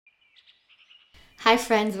Hi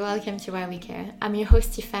friends, welcome to Why We Care. I'm your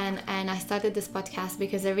host Stefan, and I started this podcast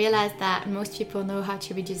because I realized that most people know how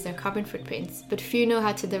to reduce their carbon footprints, but few know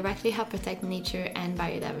how to directly help protect nature and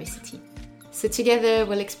biodiversity. So together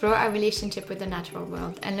we'll explore our relationship with the natural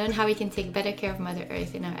world and learn how we can take better care of Mother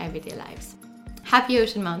Earth in our everyday lives. Happy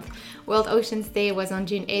Ocean Month! World Oceans Day was on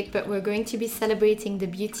June 8th, but we're going to be celebrating the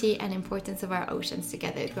beauty and importance of our oceans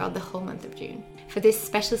together throughout the whole month of June. For this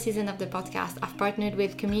special season of the podcast, I've partnered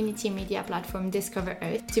with community media platform Discover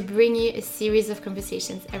Earth to bring you a series of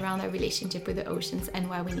conversations around our relationship with the oceans and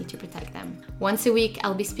why we need to protect them. Once a week,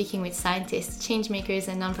 I'll be speaking with scientists, changemakers,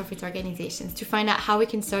 and nonprofit organizations to find out how we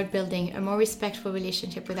can start building a more respectful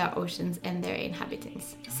relationship with our oceans and their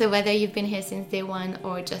inhabitants. So whether you've been here since day one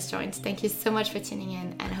or just joined, thank you so much for tuning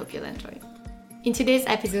in and I hope you'll enjoy. In today's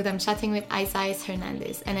episode, I'm chatting with Isaias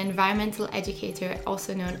Hernandez, an environmental educator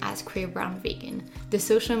also known as Queer Brown Vegan, the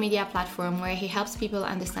social media platform where he helps people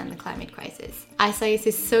understand the climate crisis. Isaias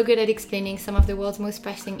is so good at explaining some of the world's most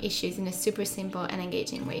pressing issues in a super simple and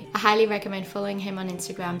engaging way. I highly recommend following him on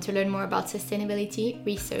Instagram to learn more about sustainability,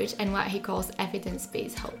 research, and what he calls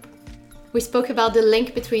evidence-based hope. We spoke about the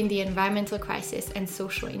link between the environmental crisis and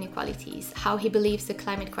social inequalities, how he believes the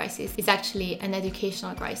climate crisis is actually an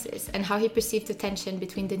educational crisis, and how he perceived the tension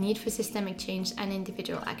between the need for systemic change and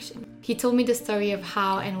individual action. He told me the story of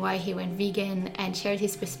how and why he went vegan and shared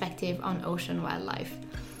his perspective on ocean wildlife.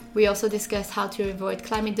 We also discussed how to avoid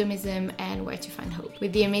climate doomism and where to find hope,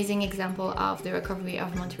 with the amazing example of the recovery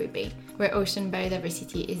of Monterey Bay, where ocean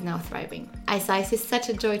biodiversity is now thriving. Isaias is such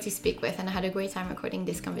a joy to speak with, and I had a great time recording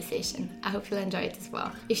this conversation. I hope you'll enjoy it as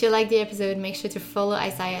well. If you like the episode, make sure to follow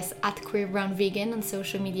Isaias at Queer Brown Vegan on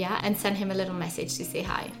social media and send him a little message to say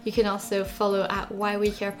hi. You can also follow at Why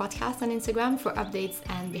We Care Podcast on Instagram for updates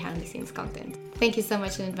and behind the scenes content. Thank you so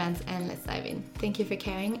much in advance, and let's dive in. Thank you for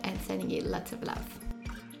caring and sending you lots of love.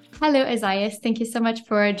 Hello, Isaias. Thank you so much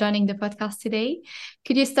for joining the podcast today.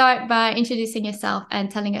 Could you start by introducing yourself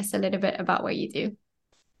and telling us a little bit about what you do?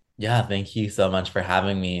 Yeah, thank you so much for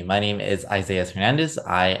having me. My name is Isaias Hernandez.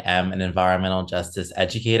 I am an environmental justice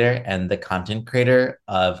educator and the content creator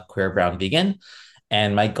of Queer Brown Vegan.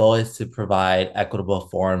 And my goal is to provide equitable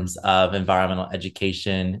forms of environmental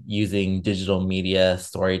education using digital media,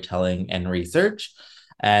 storytelling, and research.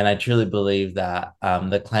 And I truly believe that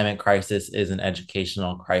the climate crisis is an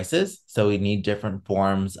educational crisis. So we need different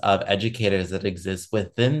forms of educators that exist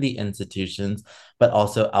within the institutions, but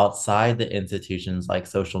also outside the institutions like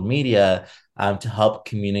social media to help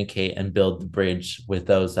communicate and build the bridge with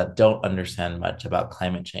those that don't understand much about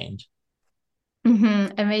climate change.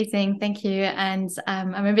 Amazing, thank you. And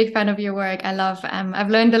I'm a big fan of your work. I've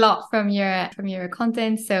learned a lot from your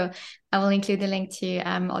content. So I will include the link to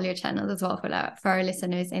all your channels as well for our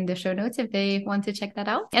listeners in the show notes if they want to check that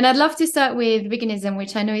out. And I'd love to start with veganism,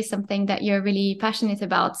 which I know is something that you're really passionate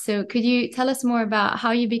about. So could you tell us more about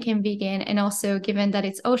how you became vegan, and also, given that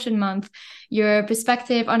it's Ocean Month, your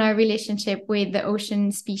perspective on our relationship with the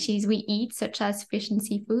ocean species we eat, such as fish and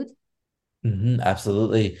seafood?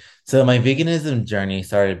 Absolutely. So my veganism journey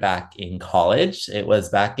started back in college. It was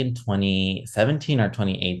back in 2017 or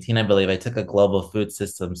 2018, I believe. I took a global food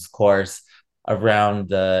systems course around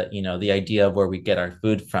the idea of where we get our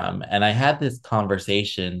food from. And I had this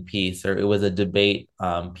conversation piece, or it was a debate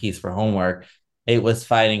piece for homework. It was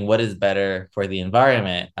fighting what is better for the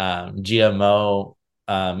environment, GMO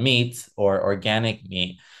meat or organic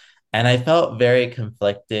meat. And I felt very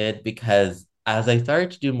conflicted because as I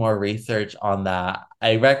started to do more research on that,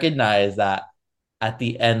 I recognized that at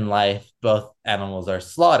the end life, both animals are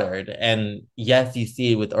slaughtered. And yes, you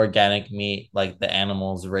see with organic meat, like the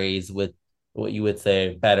animals raised with what you would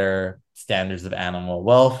say better standards of animal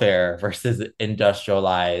welfare versus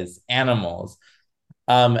industrialized animals.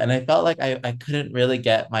 And I felt like I couldn't really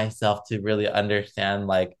get myself to really understand,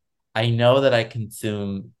 like, I know that I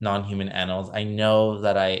consume non-human animals. I know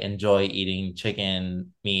that I enjoy eating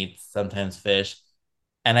chicken, meat, sometimes fish.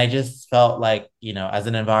 And I just felt like, as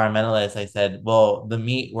an environmentalist, I said, well, the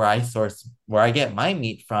meat where I get my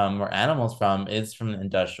meat from or animals from is from the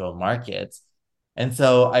industrial markets. And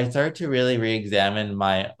so I started to really re-examine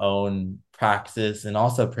my own praxis and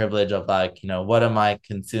also privilege of, like, what am I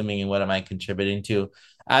consuming and what am I contributing to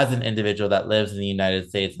as an individual that lives in the United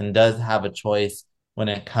States and does have a choice when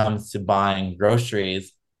it comes to buying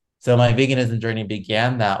groceries. So my veganism journey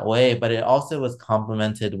began that way, but it also was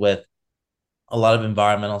complemented with a lot of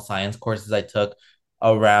environmental science courses I took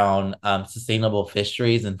around sustainable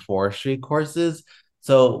fisheries and forestry courses.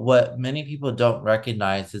 So, what many people don't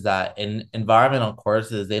recognize is that in environmental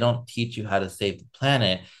courses, they don't teach you how to save the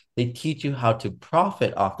planet. They teach you how to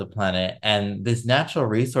profit off the planet. And this natural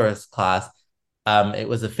resource class It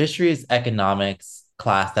was a fisheries economics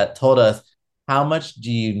class that told us how much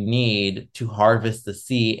do you need to harvest the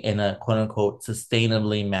sea in a quote unquote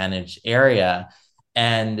sustainably managed area.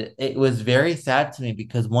 And it was very sad to me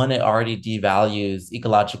because one, it already devalues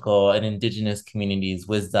ecological and indigenous communities'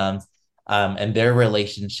 wisdoms and their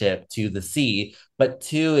relationship to the sea. But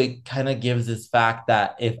two, it kind of gives this fact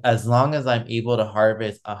that if as long as I'm able to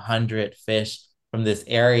harvest 100 fish from this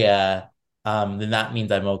area, then that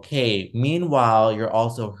means I'm okay. Meanwhile, you're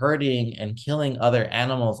also hurting and killing other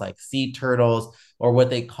animals like sea turtles or what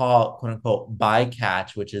they call quote unquote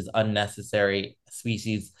bycatch, which is unnecessary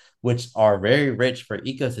species, which are very rich for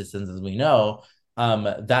ecosystems, as we know.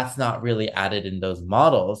 That's not really added in those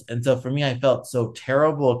models. And so for me, I felt so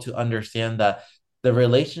terrible to understand that the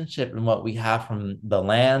relationship and what we have from the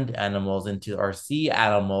land animals into our sea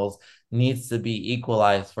animals needs to be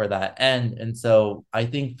equalized for that end. And so I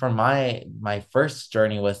think for my first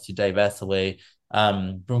journey was to divest away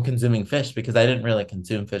from consuming fish because I didn't really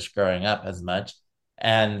consume fish growing up as much.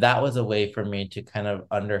 And that was a way for me to kind of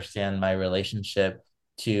understand my relationship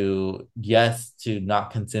to, yes, to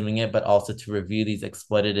not consuming it, but also to review these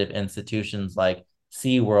exploitative institutions like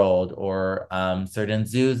SeaWorld or certain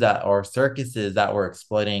zoos that or circuses that were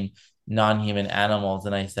exploiting non-human animals.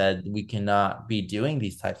 And I said, we cannot be doing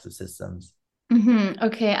these types of systems.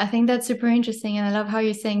 Okay, I think that's super interesting, and I love how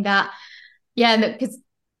you're saying that. Yeah, because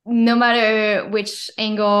no matter which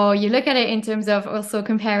angle you look at it, in terms of also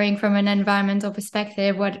comparing from an environmental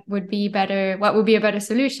perspective, what would be better, what would be a better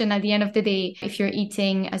solution at the end of the day, if you're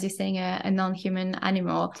eating, as you're saying, a non-human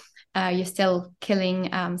animal, you're still killing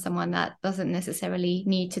someone that doesn't necessarily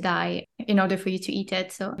need to die in order for you to eat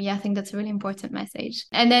it. So yeah, I think that's a really important message.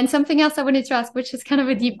 And then something else I wanted to ask, which is kind of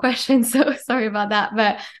a deep question, so sorry about that,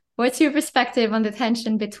 but what's your perspective on the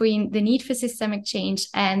tension between the need for systemic change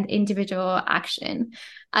and individual action?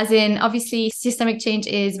 As in, obviously, systemic change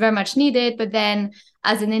is very much needed, but then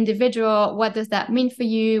as an individual, what does that mean for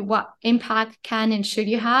you? What impact can and should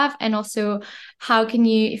you have? And also, how can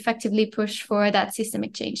you effectively push for that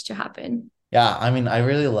systemic change to happen? Yeah, I mean, I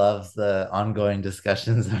really love the ongoing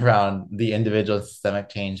discussions around the individual systemic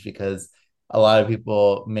change because a lot of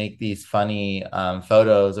people make these funny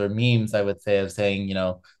photos or memes, I would say, of saying,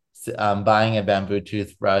 buying a bamboo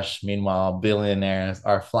toothbrush, meanwhile, billionaires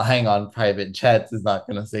are flying on private jets is not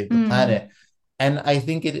going to save the Mm. planet. And I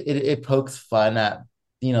think it pokes fun at,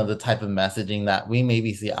 the type of messaging that we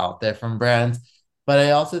maybe see out there from brands. But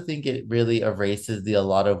I also think it really erases a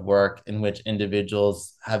lot of work in which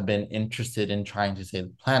individuals have been interested in trying to save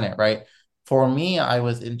the planet, right? For me, I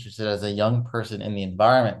was interested as a young person in the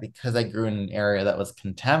environment because I grew in an area that was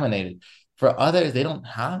contaminated. For others, they don't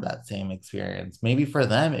have that same experience. Maybe for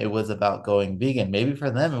them, it was about going vegan. Maybe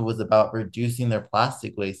for them, it was about reducing their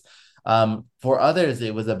plastic waste. For others,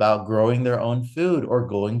 it was about growing their own food or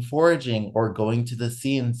going foraging or going to the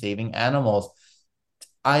sea and saving animals.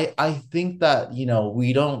 I think that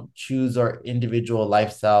we don't choose our individual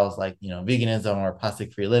lifestyles like veganism or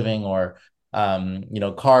plastic free living or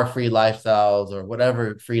car free lifestyles or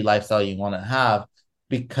whatever free lifestyle you want to have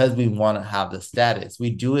because we want to have the status. We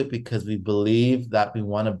do it because we believe that we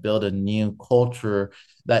want to build a new culture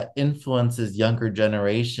that influences younger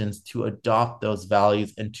generations to adopt those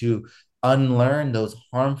values and to unlearn those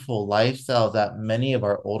harmful lifestyles that many of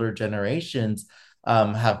our older generations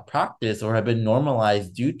have practiced or have been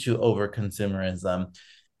normalized due to over consumerism.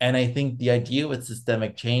 And I think the idea with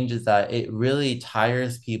systemic change is that it really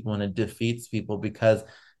tires people and it defeats people because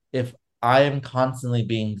if I am constantly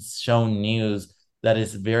being shown news that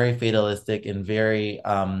is very fatalistic and very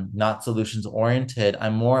not solutions oriented,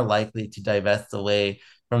 I'm more likely to divest away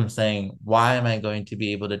from saying, why am I going to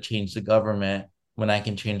be able to change the government when I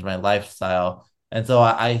can change my lifestyle? And so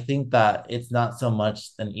I think that it's not so much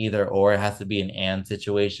an either or, it has to be an and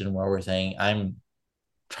situation where we're saying, I'm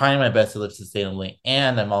trying my best to live sustainably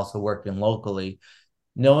and I'm also working locally.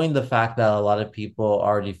 Knowing the fact that a lot of people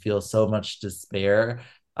already feel so much despair,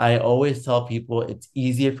 I always tell people it's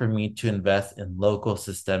easier for me to invest in local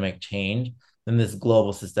systemic change than this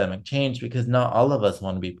global systemic change because not all of us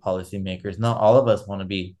want to be policymakers. Not all of us want to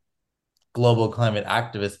be global climate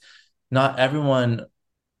activists. Not everyone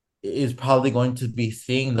is probably going to be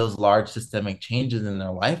seeing those large systemic changes in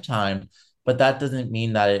their lifetime. But that doesn't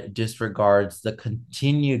mean that it disregards the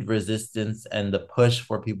continued resistance and the push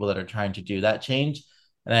for people that are trying to do that change.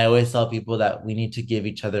 And I always tell people that we need to give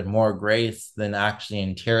each other more grace than actually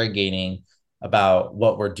interrogating about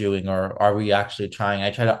what we're doing or are we actually trying.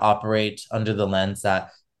 I try to operate under the lens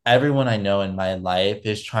that everyone I know in my life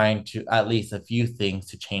is trying to at least a few things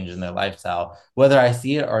to change in their lifestyle, whether I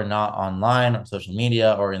see it or not online or social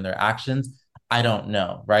media or in their actions. I don't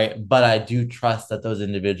know, right? But I do trust that those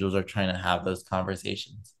individuals are trying to have those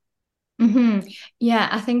conversations. Yeah,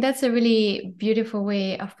 I think that's a really beautiful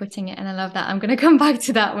way of putting it. And I love that. I'm going to come back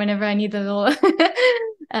to that whenever I need a little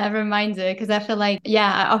reminder, because I feel like,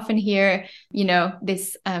 yeah, I often hear,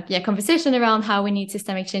 this conversation around how we need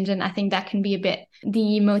systemic change. And I think that can be a bit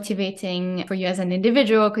demotivating for you as an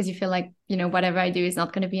individual because you feel like, whatever I do is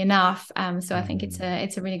not going to be enough. So I think Mhm.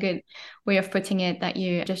 it's a really good way of putting it that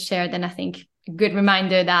you just shared. And I think good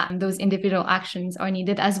reminder that those individual actions are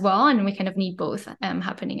needed as well. And we kind of need both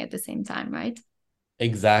happening at the same time, right?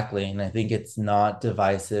 Exactly. And I think it's not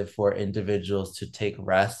divisive for individuals to take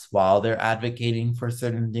rest while they're advocating for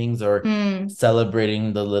certain things or Mm.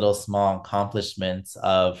 celebrating the little small accomplishments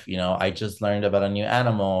of, I just learned about a new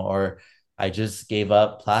animal or I just gave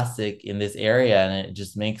up plastic in this area. And it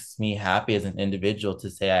just makes me happy as an individual to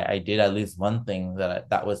say I did at least one thing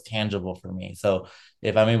that was tangible for me. So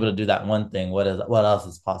if I'm able to do that one thing, what else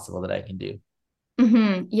is possible that I can do?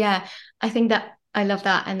 Yeah, I think that I love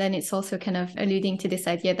that. And then it's also kind of alluding to this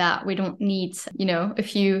idea that we don't need, a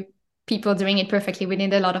few people doing it perfectly. We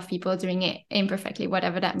need a lot of people doing it imperfectly,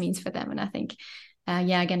 whatever that means for them. And I think,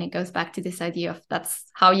 yeah, again, it goes back to this idea of that's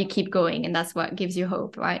how you keep going and that's what gives you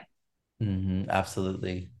hope, right?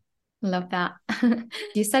 Absolutely. Love that.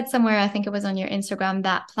 You said somewhere, I think it was on your Instagram,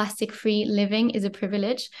 that plastic free living is a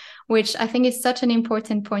privilege, which I think is such an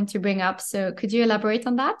important point to bring up. So could you elaborate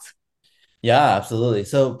on that? Yeah, absolutely.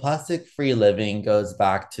 So plastic free living goes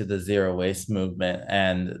back to the zero waste movement.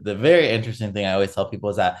 And the very interesting thing I always tell people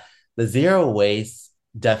is that the zero waste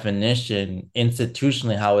definition,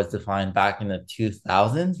 institutionally, how it's defined back in the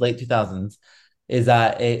 2000s, late 2000s, is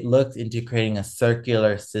that it looked into creating a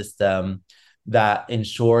circular system that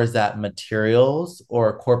ensures that materials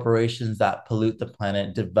or corporations that pollute the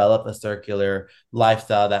planet develop a circular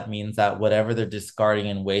lifestyle. That means that whatever they're discarding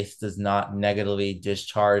in waste does not negatively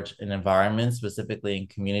discharge an environment, specifically in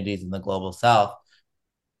communities in the global south.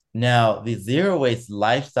 Now, the zero waste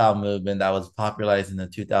lifestyle movement that was popularized in the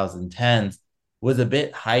 2010s was a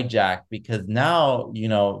bit hijacked because now,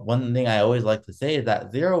 one thing I always like to say is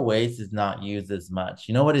that zero waste is not used as much.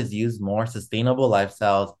 You know what is used more? Sustainable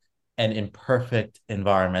lifestyles and imperfect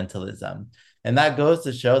environmentalism. And that goes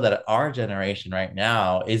to show that our generation right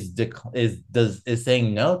now is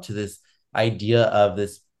saying no to this idea of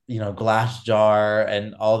this glass jar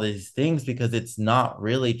and all these things because it's not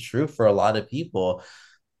really true for a lot of people.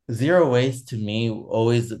 Zero waste to me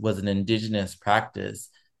always was an indigenous practice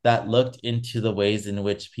that looked into the ways in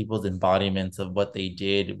which people's embodiments of what they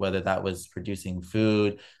did, whether that was producing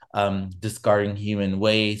food, discarding human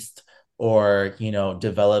waste, or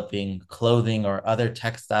developing clothing or other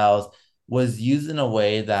textiles, was used in a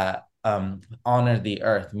way that honored the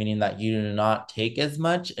earth, meaning that you do not take as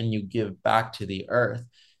much and you give back to the earth.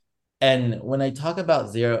 And when I talk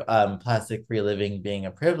about zero plastic free living being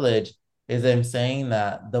a privilege, is I'm saying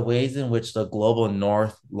that the ways in which the global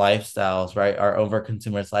north lifestyles, right, our over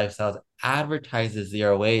consumers lifestyles advertises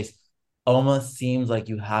zero waste almost seems like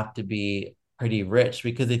you have to be pretty rich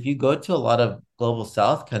because if you go to a lot of global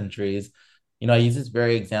south countries, I use this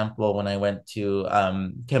very example when I went to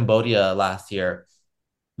Cambodia last year.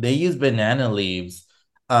 They use banana leaves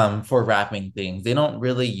for wrapping things. They don't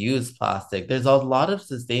really use plastic. There's a lot of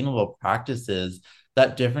sustainable practices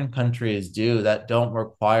that different countries do that don't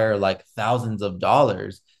require like thousands of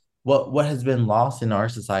dollars. What has been lost in our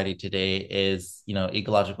society today is,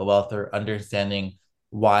 ecological wealth or understanding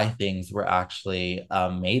why things were actually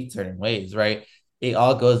made certain ways, right? It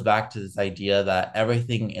all goes back to this idea that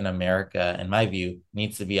everything in America, in my view,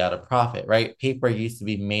 needs to be at a profit, right? Paper used to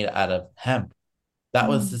be made out of hemp that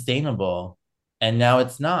was Mm. sustainable, and now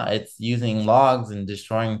it's not. It's using logs and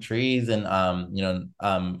destroying trees and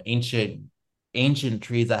ancient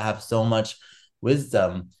trees that have so much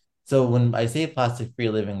wisdom. So when I say plastic free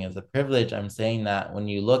living is a privilege, I'm saying that when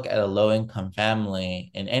you look at a low income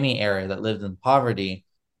family in any area that lives in poverty,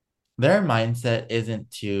 their mindset isn't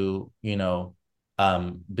to,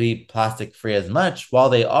 be plastic free as much. While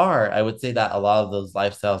they are, I would say that a lot of those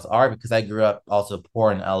lifestyles are because I grew up also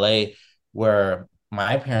poor in LA where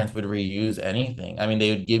my parents would reuse anything. I mean,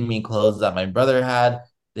 they would give me clothes that my brother had.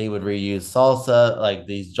 They would reuse salsa, like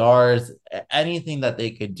these jars, anything that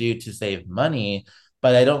they could do to save money.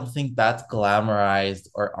 But I don't think that's glamorized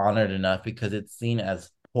or honored enough because it's seen as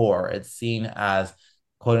poor. It's seen as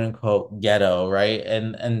quote unquote ghetto, right?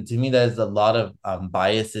 And to me, there's a lot of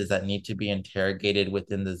biases that need to be interrogated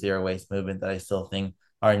within the zero waste movement that I still think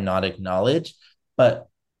are not acknowledged. But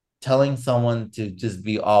telling someone to just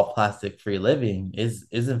be all plastic free living is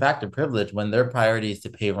in fact a privilege when their priority is to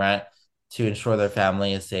pay rent, to ensure their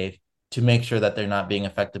family is safe, to make sure that they're not being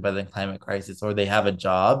affected by the climate crisis, or they have a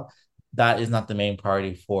job, that is not the main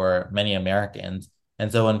priority for many Americans.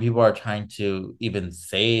 And so when people are trying to even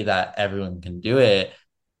say that everyone can do it,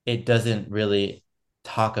 it doesn't really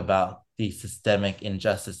talk about the systemic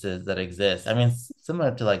injustices that exist. I mean,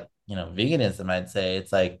 similar to like, veganism, I'd say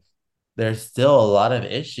it's like there's still a lot of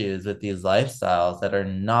issues with these lifestyles that are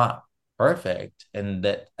not perfect. And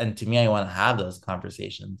to me, I want to have those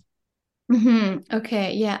conversations.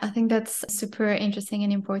 Okay, yeah, I think that's super interesting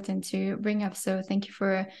and important to bring up. So thank you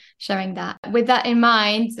for sharing that. With that in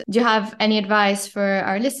mind, do you have any advice for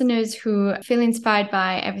our listeners who feel inspired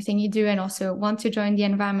by everything you do and also want to join the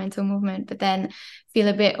environmental movement, but then feel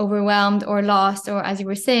a bit overwhelmed or lost, or as you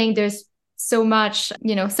were saying, there's so much,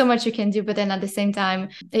 so much you can do, but then at the same time,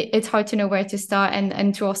 it's hard to know where to start,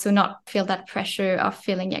 and to also not feel that pressure of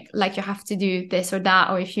feeling like you have to do this or that,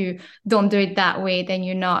 or if you don't do it that way, then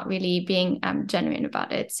you're not really being genuine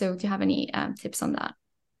about it. So do you have any tips on that?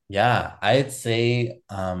 Yeah, I'd say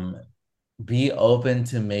be open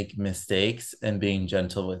to make mistakes and being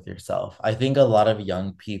gentle with yourself. I think a lot of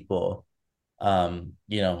young people,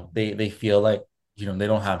 they feel like, they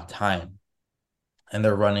don't have time and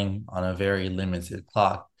they're running on a very limited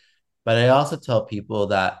clock. But I also tell people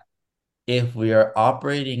that if we are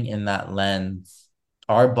operating in that lens,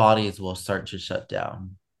 our bodies will start to shut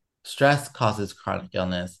down. Stress causes chronic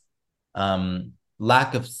illness.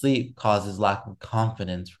 Lack of sleep causes lack of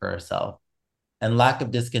confidence for ourselves, and lack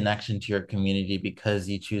of disconnection to your community because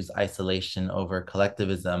you choose isolation over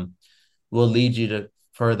collectivism will lead you to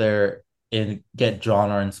further get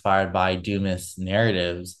drawn or inspired by doomist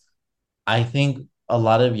narratives. I think a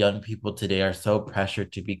lot of young people today are so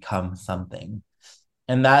pressured to become something.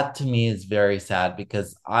 And that to me is very sad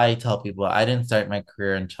because I tell people I didn't start my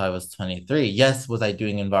career until I was 23. Yes, was I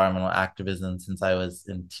doing environmental activism since I was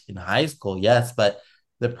in high school? Yes, but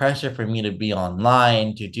the pressure for me to be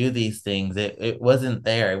online, to do these things, it wasn't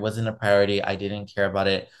there. It wasn't a priority. I didn't care about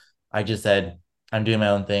it. I just said, I'm doing my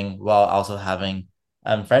own thing while also having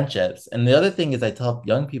friendships. And the other thing is I tell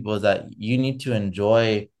young people is that you need to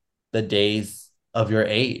enjoy the days of your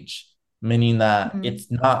age, meaning that Mm.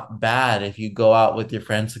 it's not bad if you go out with your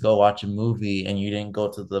friends to go watch a movie and you didn't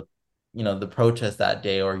go to the protest that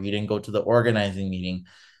day, or you didn't go to the organizing meeting.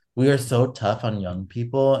 We are so tough on young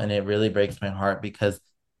people, and it really breaks my heart because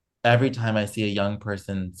every time I see a young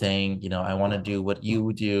person saying, I want to do what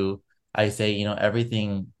you do, I say,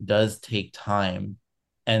 everything does take time.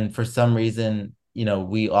 And for some reason,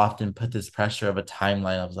 we often put this pressure of a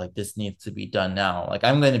timeline of like, this needs to be done now. Like,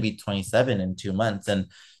 I'm going to be 27 in 2 months, and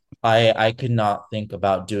I could not think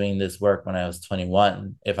about doing this work when I was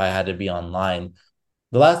 21 if I had to be online.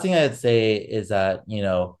 The last thing I'd say is that,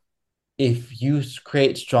 if you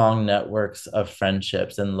create strong networks of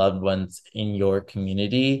friendships and loved ones in your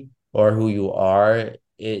community or who you are,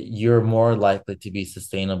 you're more likely to be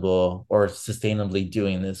sustainable or sustainably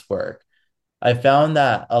doing this work. I found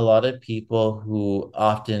that a lot of people who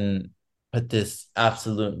often put this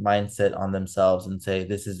absolute mindset on themselves and say,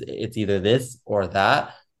 it's either this or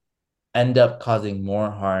that, end up causing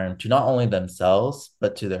more harm to not only themselves,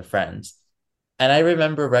 but to their friends. And I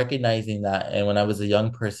remember recognizing that. And when I was a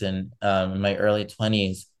young person, in my early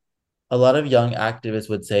 20s, a lot of young activists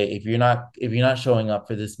would say, if you're not showing up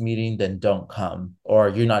for this meeting, then don't come, or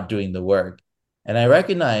you're not doing the work. And I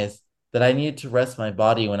recognized that I needed to rest my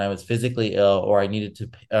body when I was physically ill, or I needed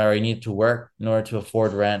to work in order to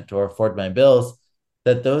afford rent or afford my bills,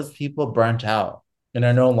 that those people burnt out and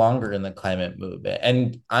are no longer in the climate movement.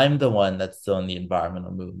 And I'm the one that's still in the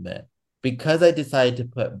environmental movement because I decided to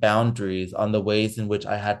put boundaries on the ways in which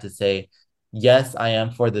I had to say, yes, I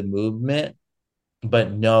am for the movement,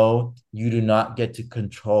 but no, you do not get to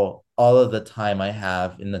control all of the time I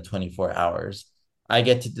have in the 24 hours. I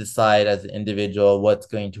get to decide as an individual what's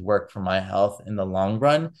going to work for my health in the long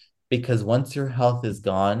run. Because once your health is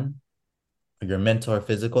gone, your mental or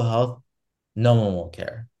physical health, no one will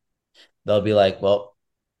care. They'll be like, well,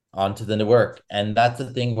 on to the work. And that's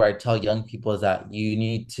the thing where I tell young people is that you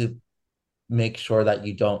need to make sure that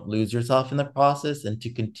you don't lose yourself in the process and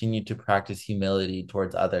to continue to practice humility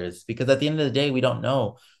towards others. Because at the end of the day, we don't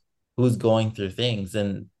know who's going through things.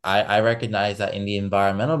 And I recognize that in the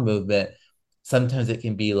environmental movement, sometimes it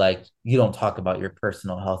can be like you don't talk about your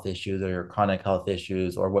personal health issues or your chronic health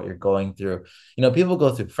issues or what you're going through. People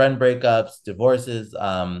go through friend breakups, divorces,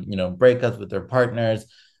 breakups with their partners.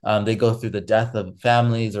 They go through the death of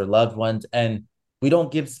families or loved ones, and we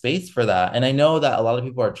don't give space for that. And I know that a lot of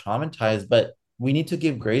people are traumatized, but we need to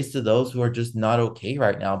give grace to those who are just not okay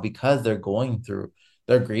right now because they're going through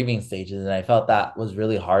their grieving stages. And I felt that was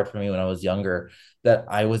really hard for me when I was younger, that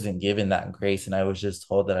I wasn't given that grace and I was just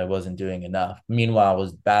told that I wasn't doing enough. Meanwhile, I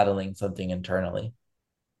was battling something internally.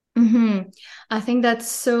 Mm-hmm. I think that's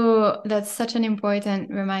such an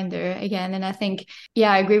important reminder again. And I think,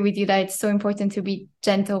 yeah, I agree with you that it's so important to be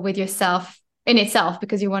gentle with yourself in itself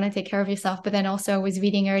because you want to take care of yourself. But then also I was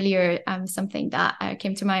reading earlier something that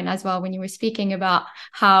came to mind as well when you were speaking about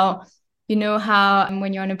how, how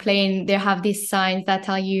when you're on a plane, they have these signs that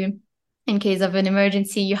tell you in case of an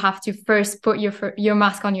emergency, you have to first put your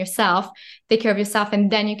mask on yourself, take care of yourself,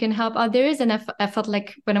 and then you can help others. And I felt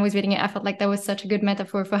like when I was reading it, I felt like that was such a good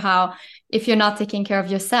metaphor for how if you're not taking care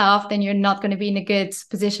of yourself, then you're not going to be in a good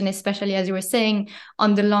position, especially as you were saying,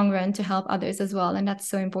 on the long run to help others as well. And that's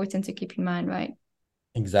so important to keep in mind, right?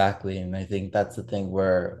 Exactly. And I think that's the thing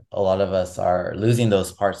where a lot of us are losing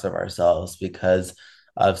those parts of ourselves because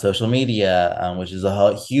of social media, which is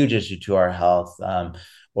a huge issue to our health,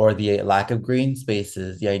 or the lack of green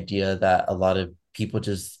spaces, the idea that a lot of people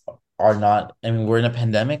just are not, I mean, we're in a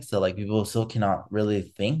pandemic, so like people still cannot really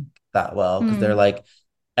think that well because they're Mm. like,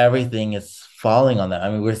 everything is falling on them. I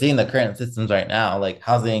mean, we're seeing the current systems right now, like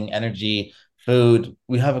housing, energy, food.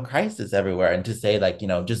 We have a crisis everywhere. And to say, like,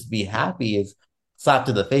 just be happy is slap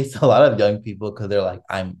to the face to a lot of young people because they're like,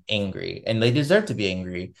 I'm angry. And they deserve to be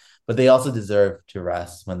angry, but they also deserve to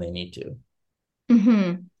rest when they need to.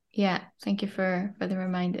 Mm-hmm. Yeah, thank you for the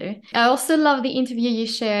reminder. I also love the interview you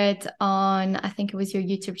shared on, I think it was your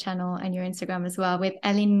YouTube channel and your Instagram as well, with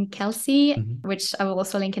Ellen Kelsey, Mhm. which I will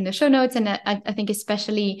also link in the show notes. And I think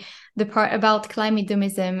especially the part about climate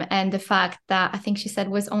doomism and the fact that I think she said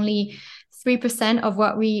was only 3% of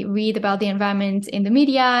what we read about the environment in the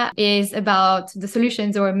media is about the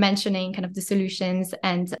solutions or mentioning kind of the solutions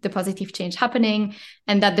and the positive change happening,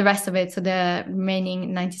 and that the rest of it, so the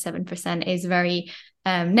remaining 97%, is very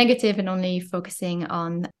negative and only focusing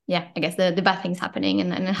on, yeah, I guess the bad things happening,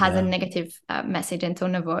 and it has a Yeah. negative message and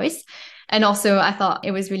tone of voice. And also, I thought it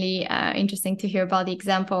was really interesting to hear about the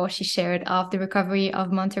example she shared of the recovery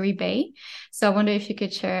of Monterey Bay. So I wonder if you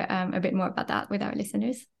could share a bit more about that with our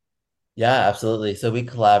listeners. Yeah, absolutely. So we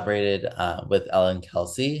collaborated with Ellen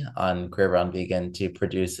Kelsey on Career Brown Vegan to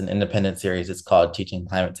produce an independent series. It's called Teaching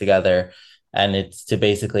Climate Together. And it's to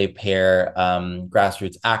basically pair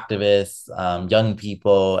grassroots activists, young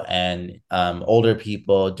people, and older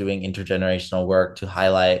people doing intergenerational work to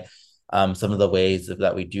highlight some of the ways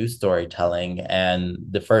that we do storytelling. And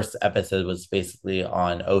the first episode was basically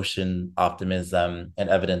on ocean optimism and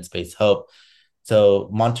evidence-based hope. So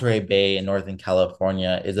Monterey Bay in Northern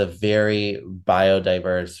California is a very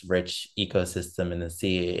biodiverse, rich ecosystem in the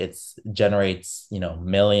sea. It generates,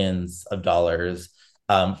 millions of dollars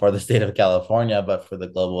for the state of California, but for the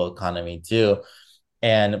global economy too.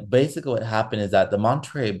 And basically, what happened is that the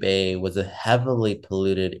Monterey Bay was a heavily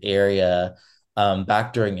polluted area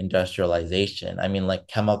back during industrialization. I mean, like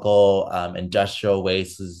chemical industrial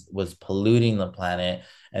waste was polluting the planet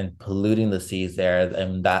and polluting the seas there.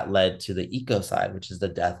 And that led to the ecocide, which is the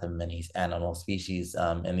death of many animal species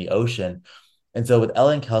in the ocean. And so, with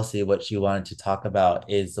Ellen Kelsey, what she wanted to talk about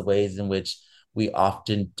is the ways in which we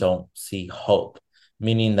often don't see hope,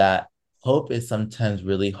 meaning that hope is sometimes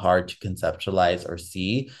really hard to conceptualize or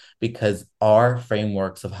see because our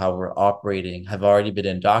frameworks of how we're operating have already been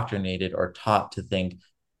indoctrinated or taught to think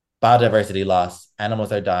biodiversity loss,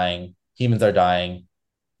 animals are dying, humans are dying,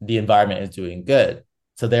 the environment is doing good.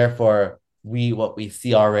 So therefore, what we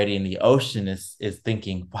see already in the ocean is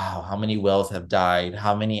thinking, wow, how many whales have died?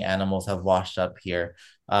 How many animals have washed up here?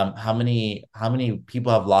 How many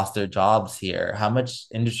people have lost their jobs here? How much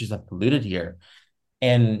industries have polluted here?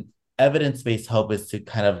 And evidence-based hope is to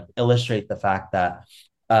kind of illustrate the fact that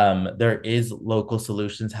there is local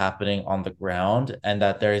solutions happening on the ground and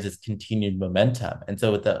that there is this continued momentum. And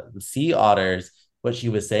so with the sea otters, what she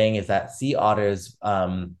was saying is that sea otters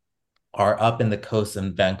are up in the coast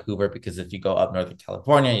in Vancouver, because if you go up Northern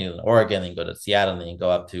California, you go to Oregon, then you go to Seattle, and then you go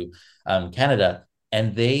up to Canada,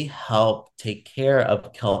 and they help take care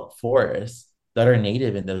of kelp forests that are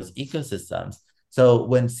native in those ecosystems. So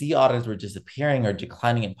when sea otters were disappearing or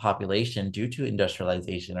declining in population due to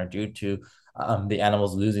industrialization or due to the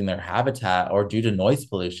animals losing their habitat or due to noise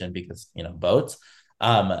pollution, because boats,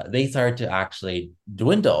 they started to actually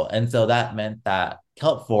dwindle, and so that meant that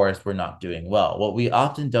kelp forests were not doing well. What we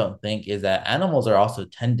often don't think is that animals are also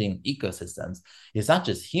tending ecosystems. It's not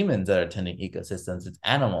just humans that are tending ecosystems, it's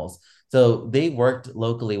animals. So they worked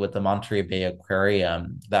locally with the Monterey Bay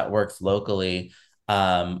Aquarium that works locally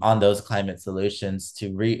on those climate solutions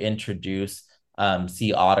to reintroduce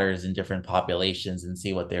sea otters in different populations and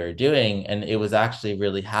see what they were doing. And it was actually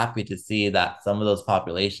really happy to see that some of those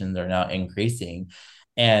populations are now increasing.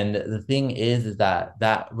 And the thing is that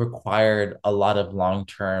that required a lot of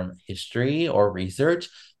long-term history or research,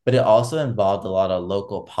 but it also involved a lot of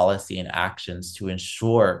local policy and actions to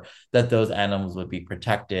ensure that those animals would be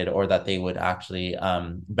protected or that they would actually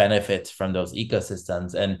benefit from those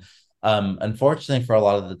ecosystems. And unfortunately, for a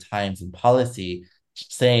lot of the times in policy,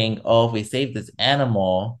 saying, oh, if we save this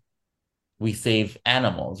animal, we save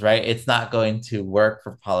animals, right? It's not going to work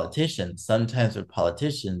for politicians. Sometimes with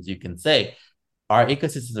politicians, you can say, our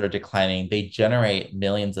ecosystems are declining. They generate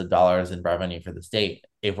millions of dollars in revenue for the state.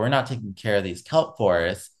 If we're not taking care of these kelp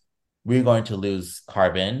forests, we're going to lose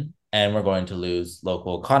carbon and we're going to lose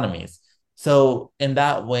local economies. So, in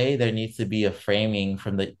that way, there needs to be a framing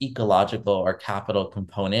from the ecological or capital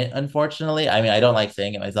component. Unfortunately, I mean, I don't like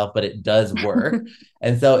saying it myself, but it does work,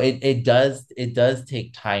 and so it does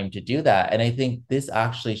take time to do that. And I think this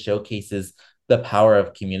actually showcases the power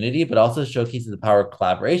of community, but also showcases the power of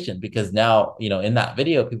collaboration. Because now, in that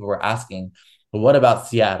video, people were asking, well, what about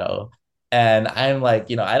Seattle? And I'm like,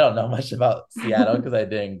 I don't know much about Seattle because I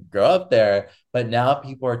didn't grow up there. But now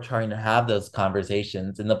people are trying to have those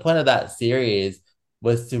conversations. And the point of that series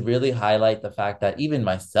was to really highlight the fact that even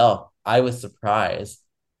myself, I was surprised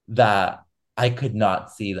that I could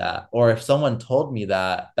not see that. Or if someone told me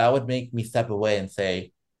that, that would make me step away and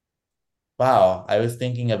say, wow, I was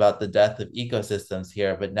thinking about the death of ecosystems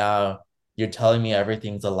here, but now you're telling me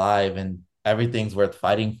everything's alive and everything's worth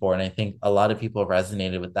fighting for. And I think a lot of people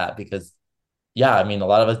resonated with that because, yeah, I mean, a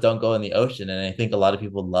lot of us don't go in the ocean. And I think a lot of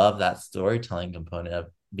people love that storytelling component of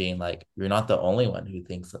being like, you're not the only one who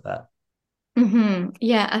thinks of that.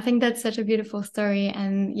 Yeah, I think that's such a beautiful story.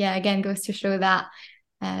 And yeah, again, goes to show that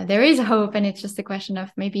there is hope. And it's just a question of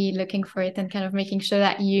maybe looking for it and kind of making sure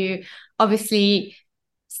that you obviously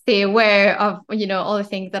stay aware of, all the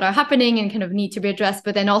things that are happening and kind of need to be addressed,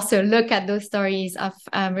 but then also look at those stories of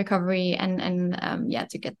recovery and yeah,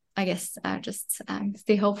 to get, I guess, just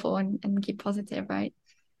stay hopeful and keep positive, right?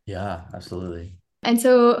 Yeah, absolutely. And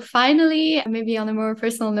so finally, maybe on a more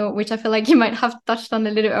personal note, which I feel like you might have touched on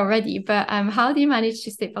a little already, but how do you manage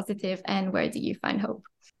to stay positive and where do you find hope?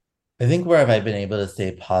 I think where have I been able to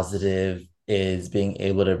stay positive is being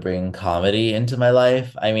able to bring comedy into my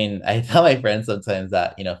life. I mean, I tell my friends sometimes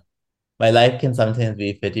that, my life can sometimes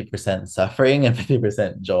be 50% suffering and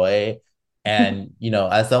 50% joy. And,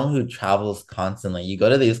 as someone who travels constantly, you go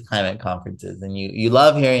to these climate conferences and you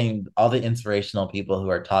love hearing all the inspirational people who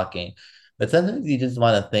are talking. But sometimes you just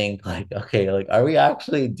want to think like, okay, like, are we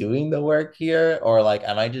actually doing the work here? Or like,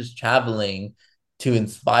 am I just traveling to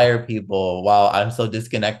inspire people while I'm so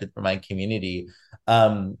disconnected from my community?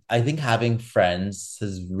 I think having friends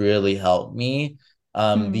has really helped me. The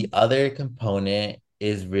Mm, other component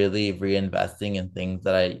is really reinvesting in things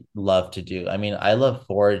that I love to do. I mean, I love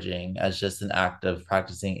foraging as just an act of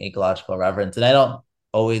practicing ecological reverence. And I don't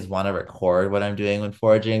always want to record what I'm doing when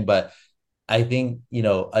foraging, but I think,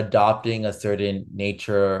 adopting a certain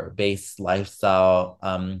nature-based lifestyle,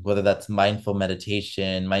 whether that's mindful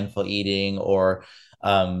meditation, mindful eating, or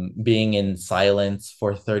being in silence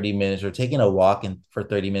for 30 minutes or taking a walk for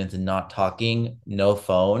 30 minutes and not talking, no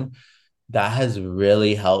phone, that has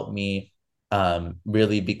really helped me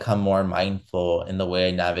really become more mindful in the way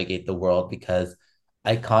I navigate the world because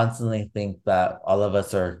I constantly think that all of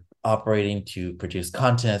us are operating to produce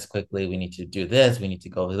content as quickly. We need to do this, we need to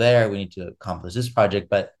go there, we need to accomplish this project.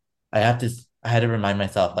 But I had to remind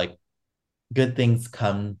myself like good things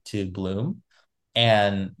come to bloom.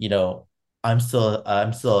 And I'm still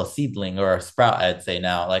a seedling or a sprout, I'd say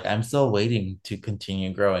now. Like I'm still waiting to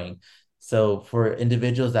continue growing. So for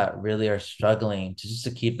individuals that really are struggling to just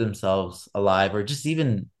to keep themselves alive or just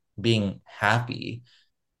even being happy,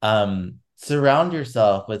 surround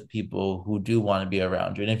yourself with people who do want to be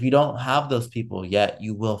around you. And if you don't have those people yet,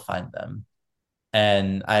 you will find them.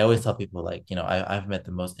 And I always tell people like, I've met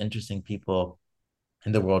the most interesting people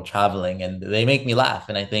in the world traveling and they make me laugh.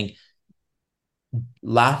 And I think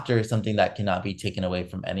laughter is something that cannot be taken away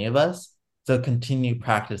from any of us. So continue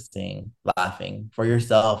practicing laughing for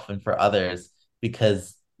yourself and for others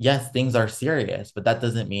because yes, things are serious, but that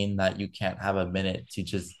doesn't mean that you can't have a minute to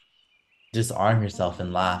just disarm yourself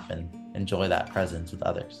and laugh and enjoy that presence with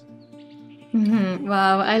others.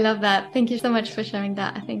 Wow, I love that. Thank you so much for sharing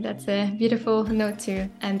that. I think that's a beautiful note to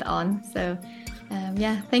end on. So,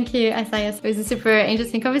 yeah, thank you, Isaias. It was a super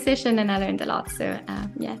interesting conversation and I learned a lot. So,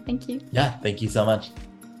 yeah, thank you. Yeah, thank you so much.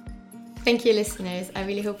 Thank you, listeners. I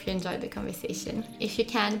really hope you enjoyed the conversation. If you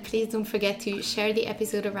can, please don't forget to share the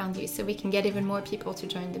episode around you so we can get even more people to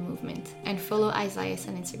join the movement and follow Isaias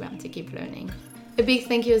on Instagram to keep learning. A big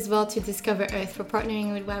thank you as well to Discover Earth for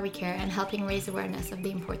partnering with Why We Care and helping raise awareness of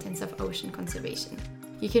the importance of ocean conservation.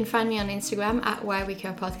 You can find me on Instagram at Why We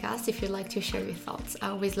Care Podcast if you'd like to share your thoughts. I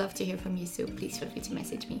always love to hear from you, so please feel free to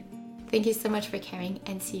message me. Thank you so much for caring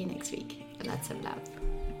and see you next week. Lots of love.